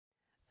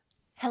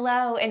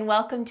Hello and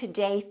welcome to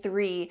day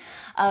 3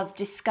 of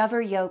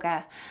Discover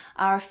Yoga,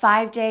 our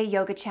 5-day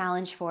yoga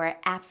challenge for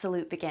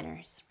absolute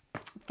beginners.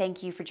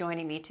 Thank you for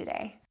joining me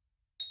today.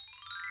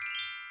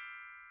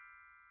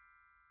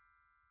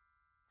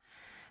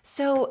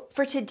 So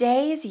for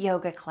today's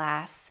yoga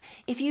class,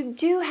 if you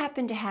do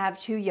happen to have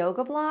 2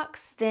 yoga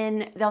blocks,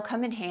 then they'll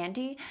come in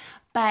handy,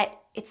 but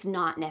it's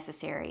not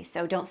necessary.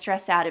 So don't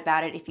stress out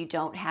about it if you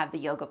don't have the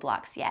yoga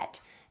blocks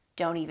yet.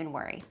 Don't even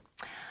worry.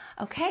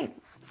 Okay.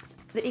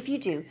 But if you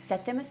do,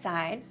 set them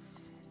aside,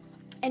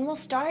 and we'll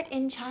start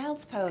in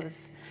child's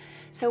pose.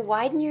 So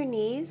widen your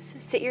knees,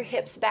 sit your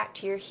hips back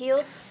to your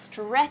heels,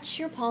 stretch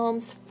your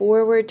palms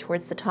forward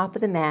towards the top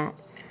of the mat,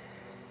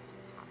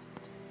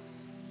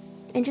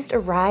 and just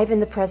arrive in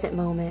the present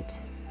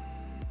moment.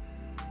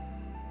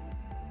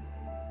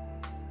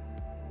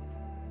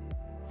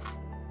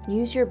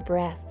 Use your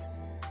breath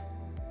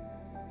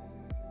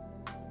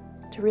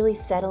to really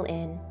settle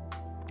in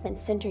and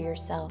center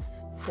yourself.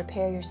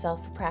 Prepare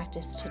yourself for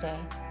practice today.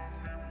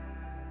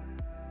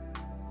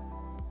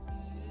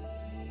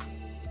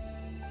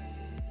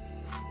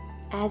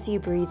 As you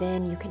breathe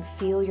in, you can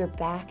feel your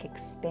back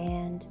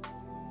expand.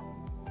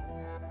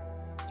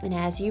 And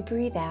as you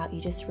breathe out,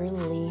 you just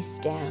release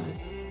down.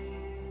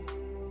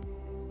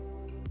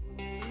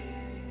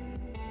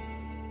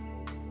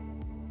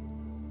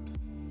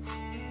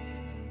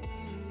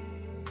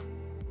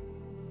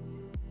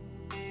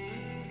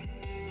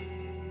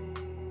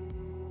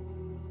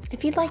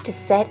 If you'd like to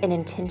set an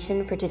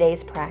intention for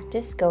today's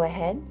practice, go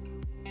ahead.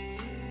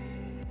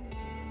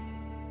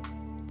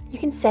 You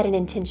can set an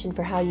intention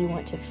for how you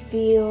want to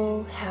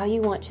feel, how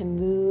you want to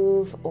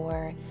move,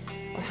 or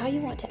how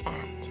you want to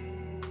act.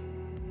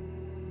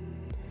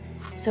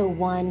 So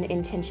one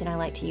intention I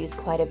like to use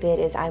quite a bit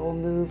is I will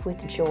move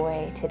with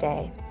joy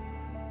today.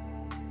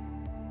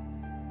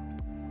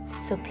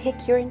 So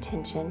pick your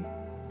intention.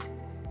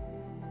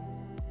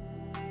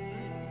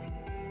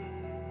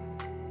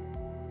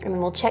 And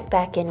we'll check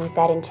back in with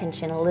that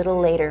intention a little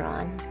later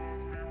on.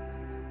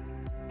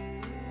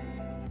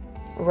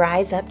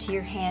 Rise up to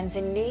your hands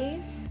and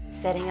knees,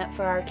 setting up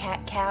for our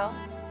cat-cow.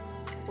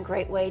 A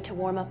great way to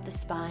warm up the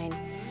spine.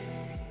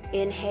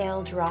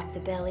 Inhale, drop the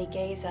belly,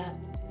 gaze up.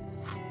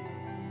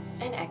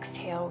 And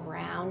exhale,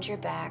 round your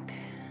back.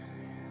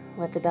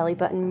 Let the belly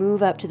button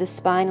move up to the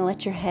spine and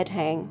let your head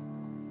hang.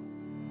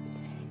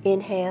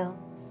 Inhale.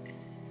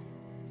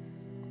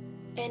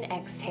 And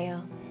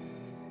exhale.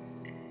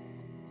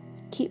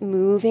 Keep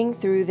moving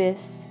through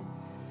this,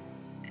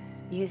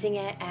 using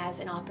it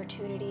as an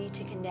opportunity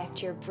to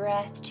connect your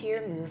breath to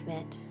your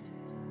movement.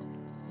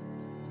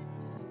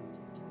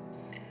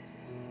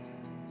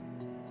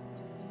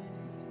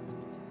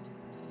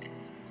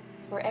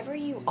 Wherever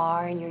you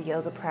are in your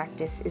yoga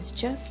practice is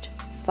just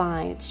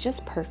fine. It's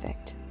just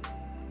perfect.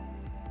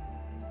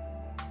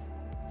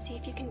 See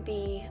if you can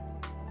be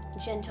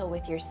gentle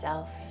with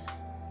yourself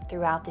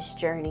throughout this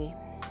journey.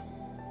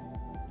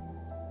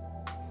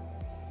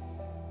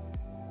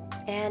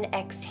 And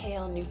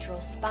exhale,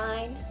 neutral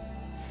spine.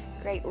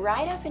 Great,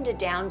 right up into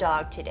down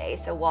dog today.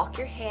 So walk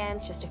your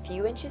hands just a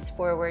few inches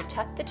forward,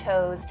 tuck the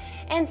toes,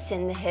 and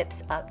send the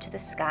hips up to the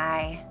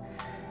sky.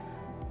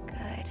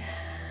 Good.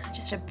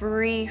 Just a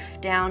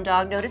brief down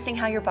dog, noticing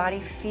how your body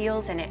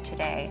feels in it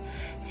today.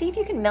 See if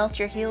you can melt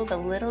your heels a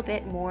little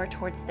bit more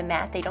towards the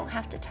mat. They don't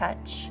have to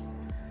touch.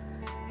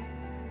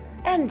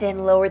 And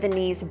then lower the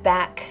knees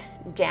back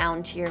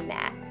down to your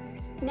mat.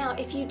 Now,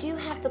 if you do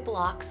have the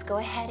blocks, go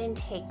ahead and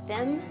take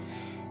them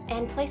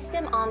and place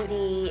them on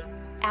the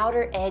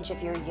outer edge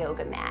of your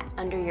yoga mat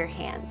under your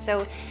hands.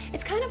 So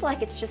it's kind of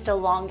like it's just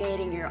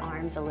elongating your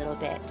arms a little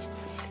bit.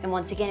 And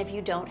once again, if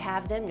you don't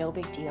have them, no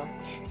big deal.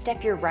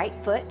 Step your right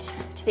foot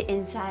to the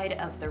inside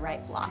of the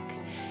right block.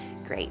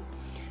 Great.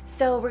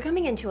 So we're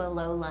coming into a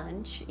low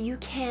lunge. You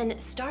can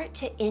start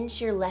to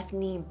inch your left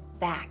knee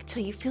back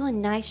till you feel a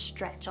nice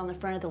stretch on the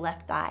front of the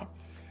left thigh.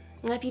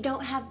 Now, if you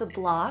don't have the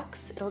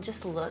blocks, it'll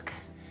just look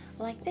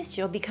like this.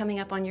 You'll be coming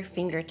up on your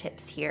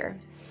fingertips here.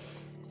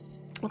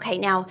 Okay,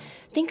 now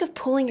think of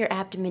pulling your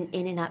abdomen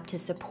in and up to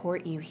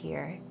support you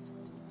here.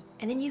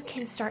 And then you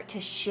can start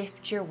to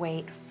shift your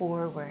weight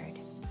forward.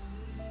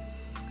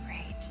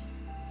 Great.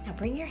 Now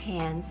bring your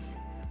hands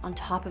on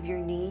top of your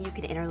knee. You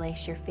can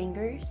interlace your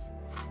fingers.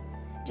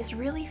 Just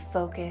really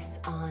focus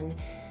on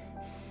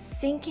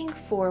sinking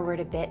forward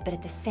a bit, but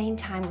at the same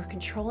time, we're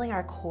controlling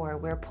our core.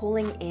 We're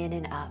pulling in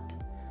and up.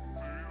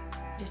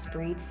 Just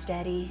breathe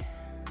steady.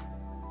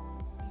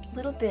 A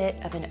little bit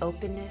of an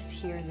openness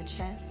here in the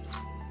chest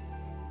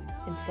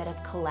instead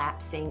of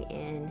collapsing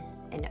in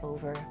and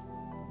over.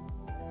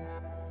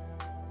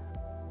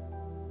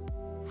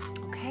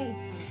 Okay,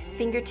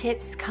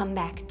 fingertips come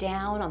back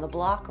down on the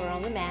block or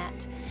on the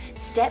mat.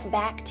 Step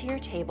back to your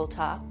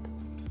tabletop,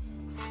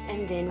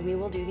 and then we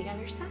will do the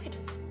other side.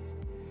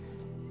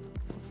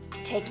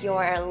 Take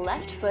your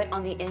left foot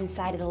on the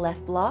inside of the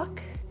left block.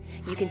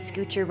 You can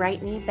scoot your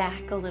right knee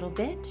back a little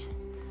bit.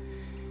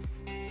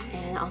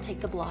 And I'll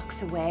take the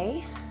blocks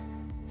away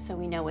so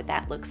we know what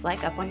that looks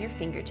like up on your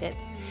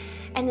fingertips.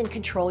 And then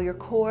control your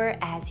core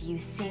as you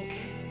sink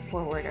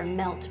forward or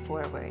melt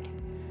forward.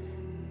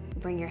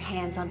 Bring your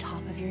hands on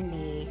top of your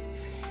knee.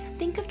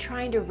 Think of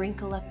trying to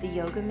wrinkle up the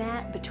yoga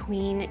mat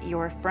between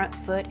your front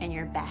foot and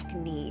your back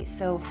knee,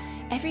 so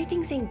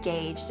everything's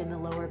engaged in the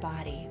lower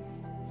body.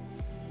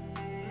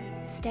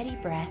 Steady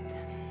breath.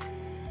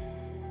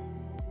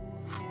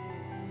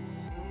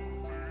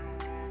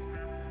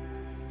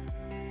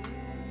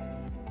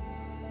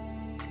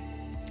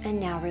 And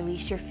now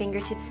release your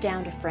fingertips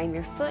down to frame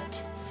your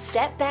foot.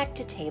 Step back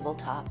to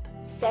tabletop.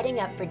 Setting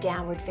up for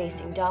downward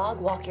facing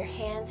dog, walk your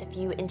hands a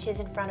few inches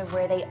in front of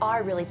where they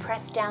are. Really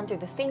press down through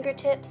the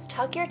fingertips,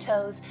 tuck your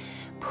toes,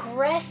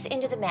 press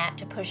into the mat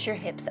to push your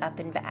hips up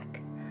and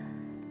back.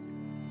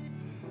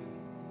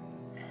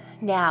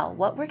 Now,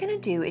 what we're gonna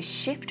do is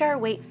shift our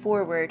weight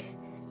forward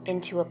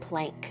into a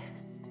plank.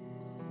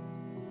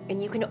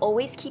 And you can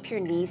always keep your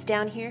knees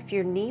down here. If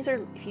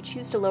you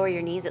choose to lower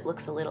your knees, it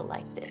looks a little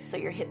like this, so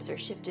your hips are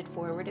shifted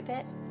forward a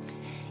bit.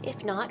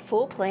 If not,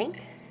 full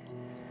plank.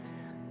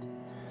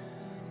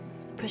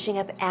 Pushing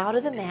up out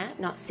of the mat,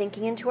 not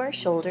sinking into our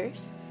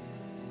shoulders.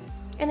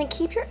 And then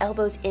keep your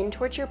elbows in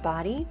towards your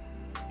body.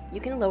 You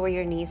can lower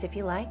your knees if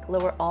you like.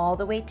 Lower all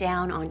the way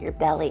down on your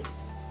belly.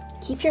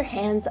 Keep your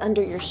hands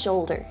under your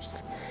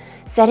shoulders.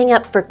 Setting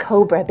up for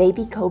cobra,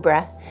 baby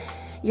cobra.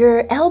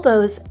 Your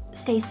elbows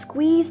stay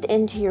squeezed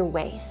into your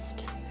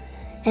waist.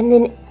 And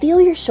then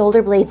feel your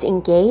shoulder blades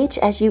engage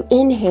as you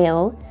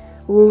inhale.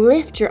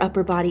 Lift your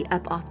upper body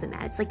up off the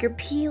mat. It's like you're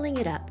peeling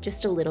it up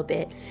just a little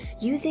bit,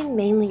 using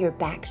mainly your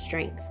back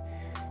strength.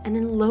 And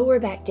then lower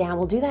back down.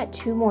 We'll do that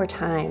 2 more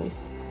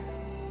times.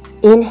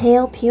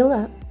 Inhale, peel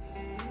up.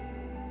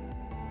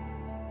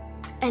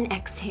 And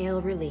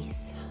exhale,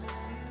 release.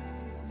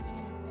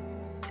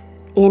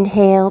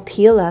 Inhale,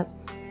 peel up.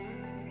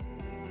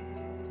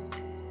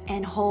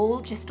 And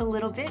hold just a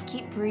little bit.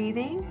 Keep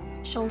breathing.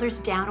 Shoulders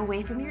down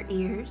away from your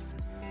ears.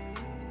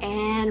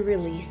 And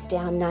release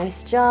down.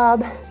 Nice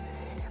job.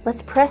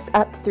 Let's press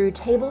up through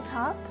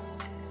tabletop.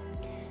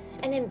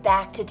 And then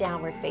back to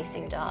downward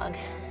facing dog.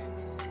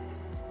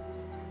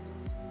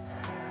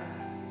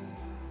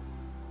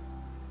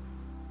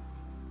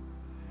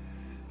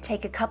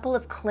 Take a couple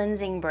of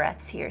cleansing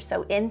breaths here.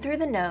 So in through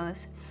the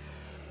nose.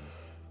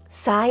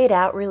 Sigh it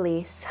out,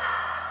 release.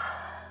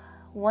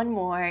 One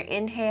more.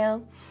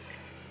 Inhale.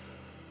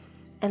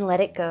 And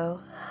let it go.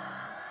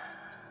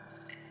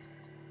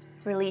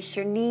 Release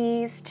your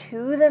knees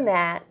to the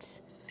mat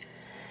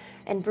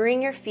and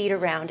bring your feet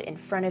around in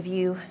front of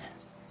you.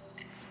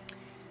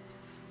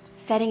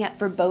 Setting up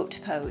for boat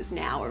pose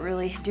now. We're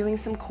really doing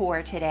some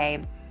core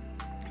today.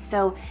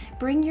 So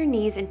bring your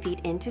knees and feet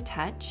into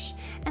touch,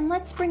 and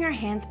let's bring our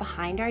hands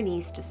behind our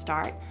knees to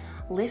start.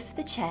 Lift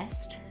the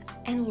chest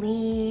and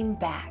lean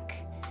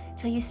back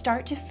till you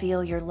start to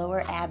feel your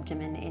lower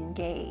abdomen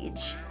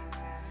engage.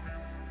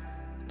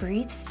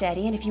 Breathe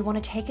steady, and if you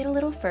want to take it a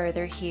little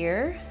further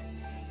here,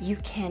 you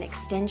can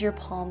extend your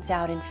palms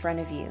out in front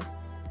of you.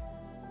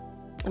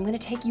 I'm going to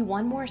take you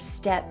one more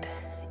step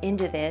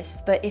into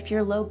this, but if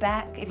your low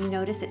back, if you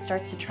notice it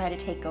starts to try to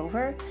take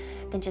over,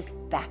 then just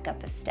back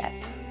up a step,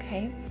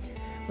 okay?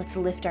 Let's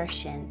lift our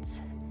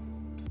shins.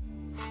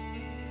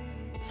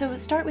 So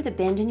start with a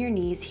bend in your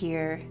knees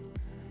here.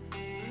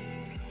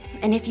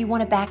 And if you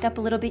want to back up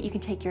a little bit, you can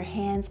take your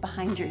hands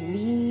behind your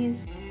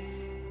knees.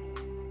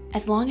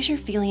 As long as you're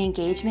feeling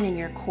engagement in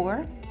your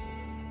core,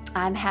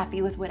 I'm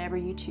happy with whatever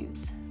you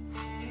choose.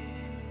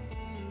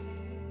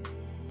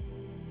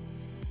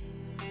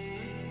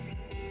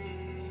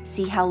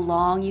 See how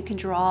long you can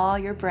draw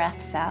your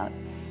breaths out.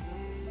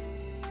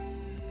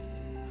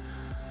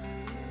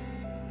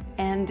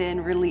 And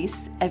then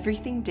release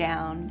everything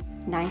down.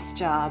 Nice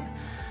job.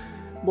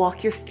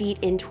 Walk your feet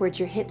in towards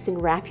your hips and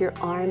wrap your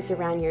arms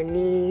around your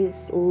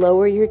knees.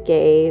 Lower your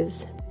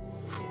gaze.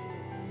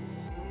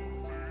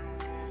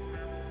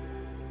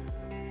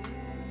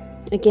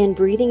 Again,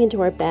 breathing into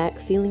our back,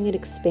 feeling it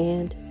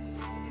expand.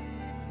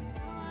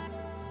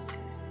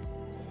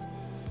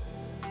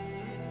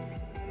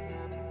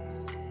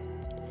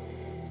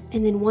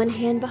 And then one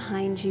hand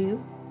behind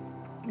you,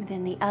 and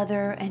then the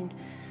other, and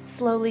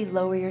slowly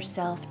lower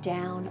yourself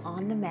down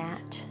on the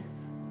mat.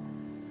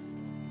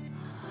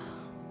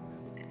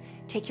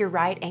 Take your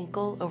right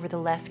ankle over the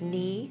left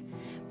knee.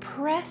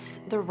 Press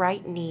the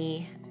right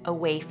knee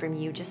away from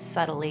you just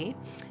subtly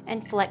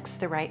and flex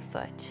the right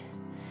foot.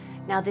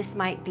 Now this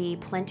might be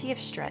plenty of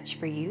stretch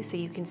for you, so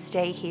you can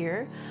stay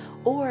here,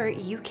 or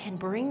you can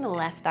bring the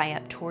left thigh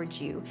up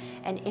towards you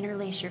and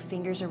interlace your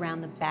fingers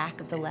around the back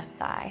of the left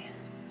thigh.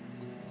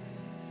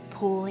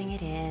 Pulling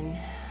it in.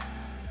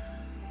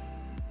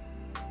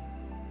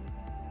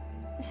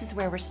 This is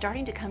where we're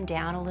starting to come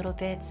down a little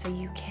bit, so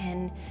you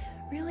can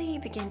really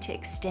begin to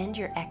extend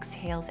your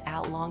exhales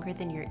out longer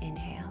than your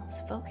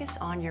inhales. Focus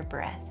on your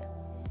breath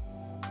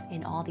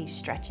in all these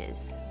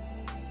stretches.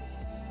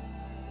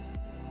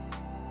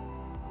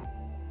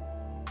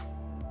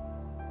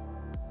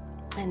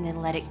 And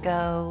then let it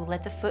go.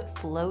 Let the foot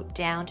float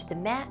down to the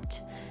mat.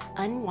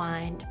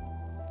 Unwind.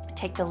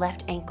 Take the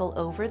left ankle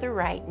over the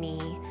right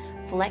knee.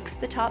 Flex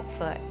the top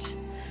foot.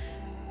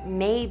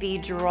 Maybe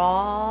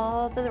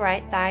draw the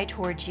right thigh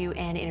towards you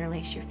and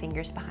interlace your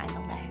fingers behind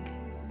the leg.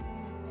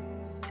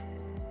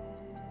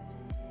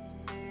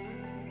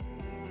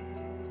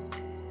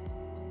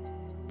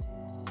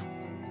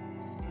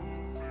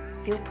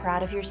 Feel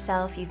proud of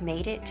yourself. You've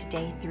made it to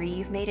day 3.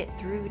 You've made it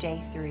through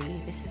day 3.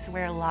 This is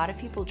where a lot of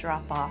people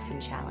drop off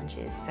in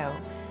challenges, so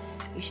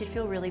you should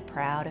feel really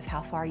proud of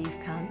how far you've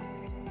come.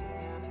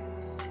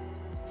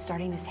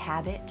 Starting this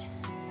habit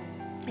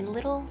in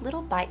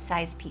little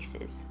bite-sized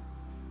pieces.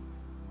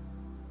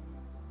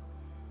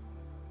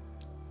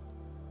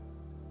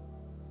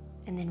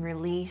 And then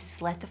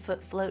release, let the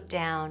foot float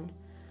down,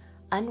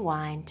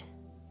 unwind.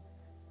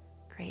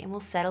 Great, and we'll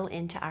settle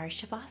into our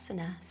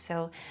Shavasana.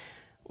 So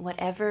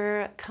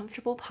whatever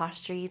comfortable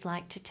posture you'd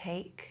like to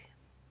take,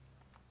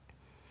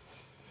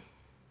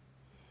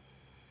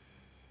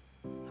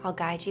 I'll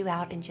guide you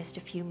out in just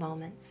a few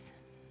moments.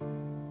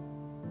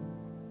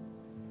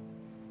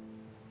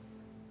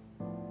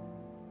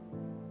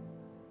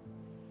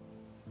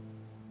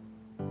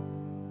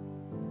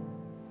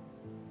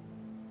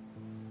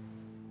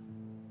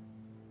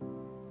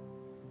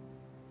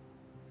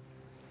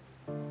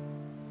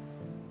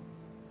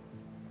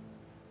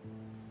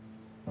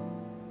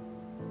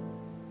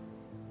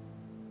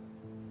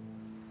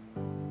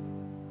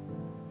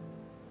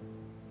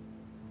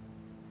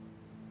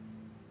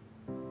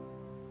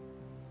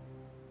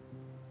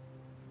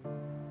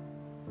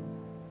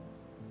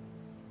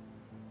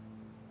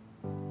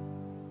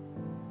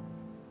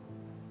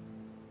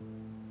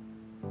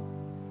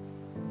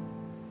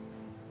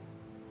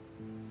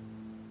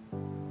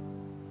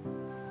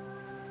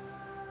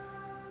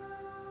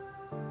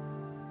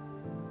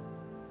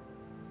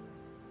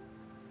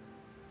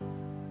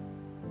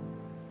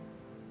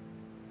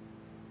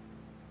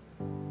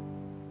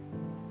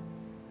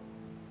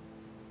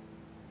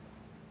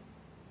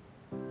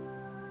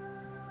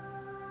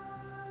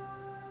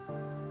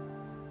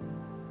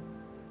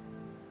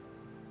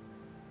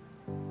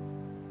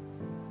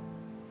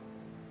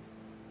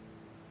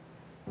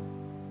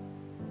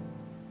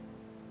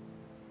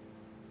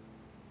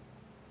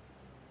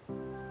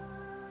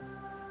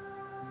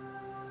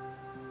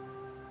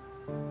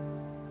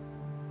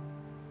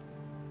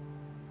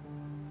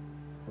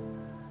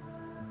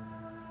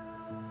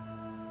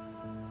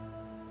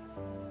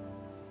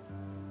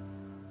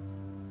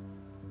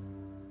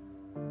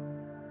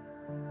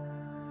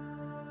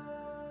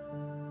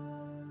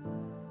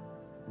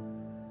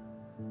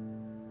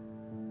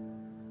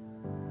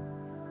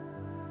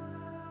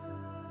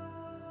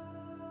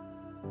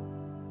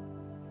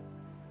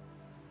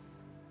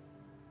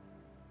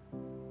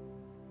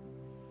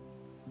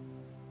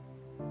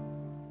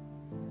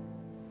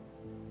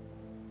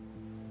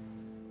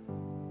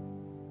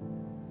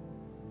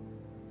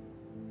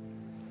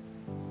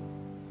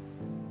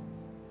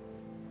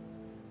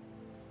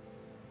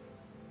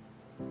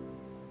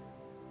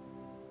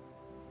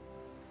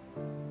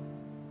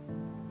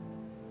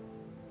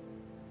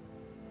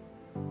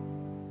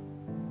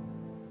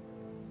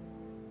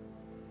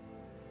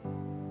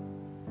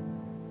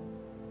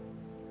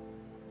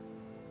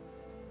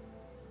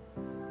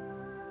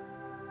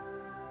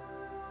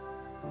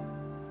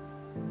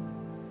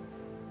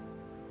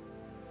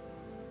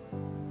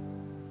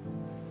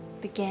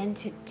 Begin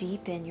to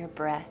deepen your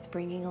breath,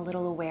 bringing a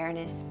little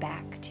awareness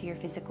back to your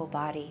physical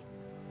body.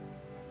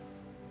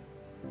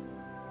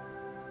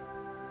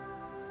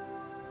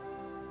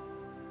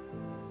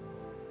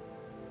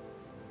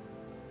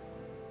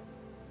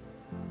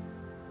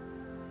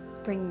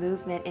 Bring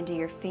movement into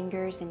your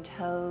fingers and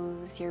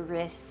toes, your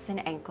wrists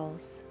and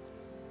ankles.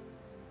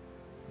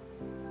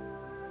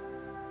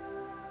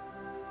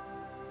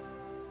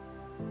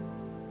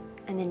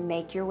 And then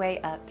make your way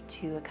up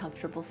to a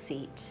comfortable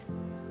seat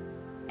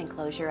and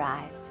close your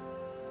eyes.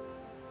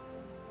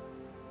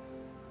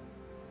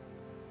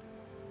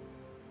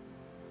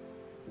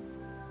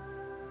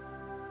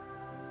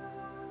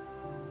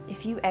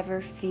 If you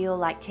ever feel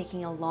like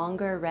taking a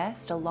longer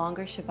rest, a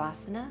longer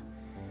Shavasana,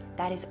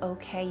 that is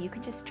okay. You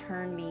can just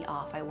turn me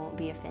off. I won't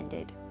be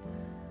offended.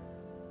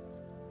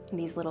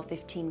 These little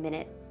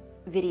 15-minute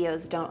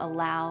videos don't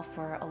allow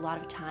for a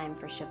lot of time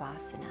for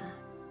Shavasana.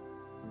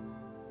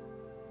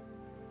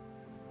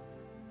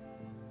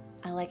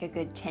 I like a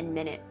good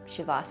 10-minute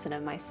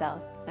Shavasana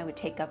myself. That would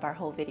take up our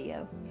whole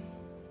video.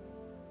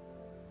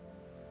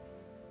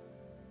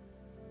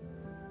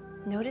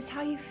 Notice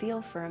how you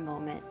feel for a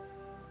moment.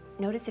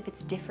 Notice if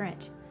it's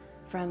different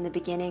from the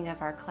beginning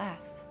of our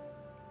class.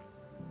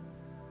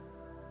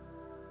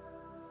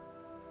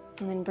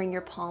 And then bring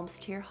your palms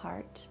to your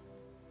heart.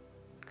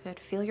 Good.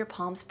 Feel your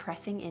palms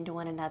pressing into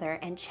one another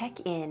and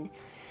check in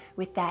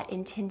with that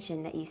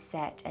intention that you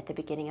set at the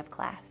beginning of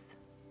class.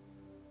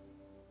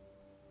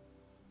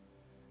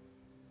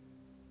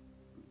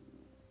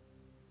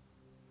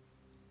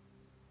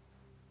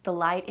 The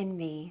light in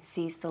me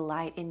sees the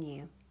light in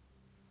you.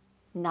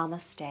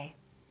 Namaste.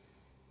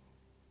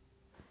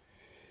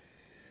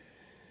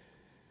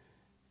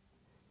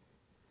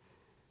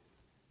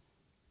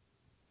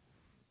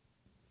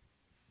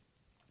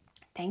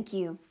 Thank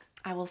you.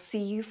 I will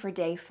see you for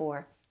day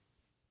 4.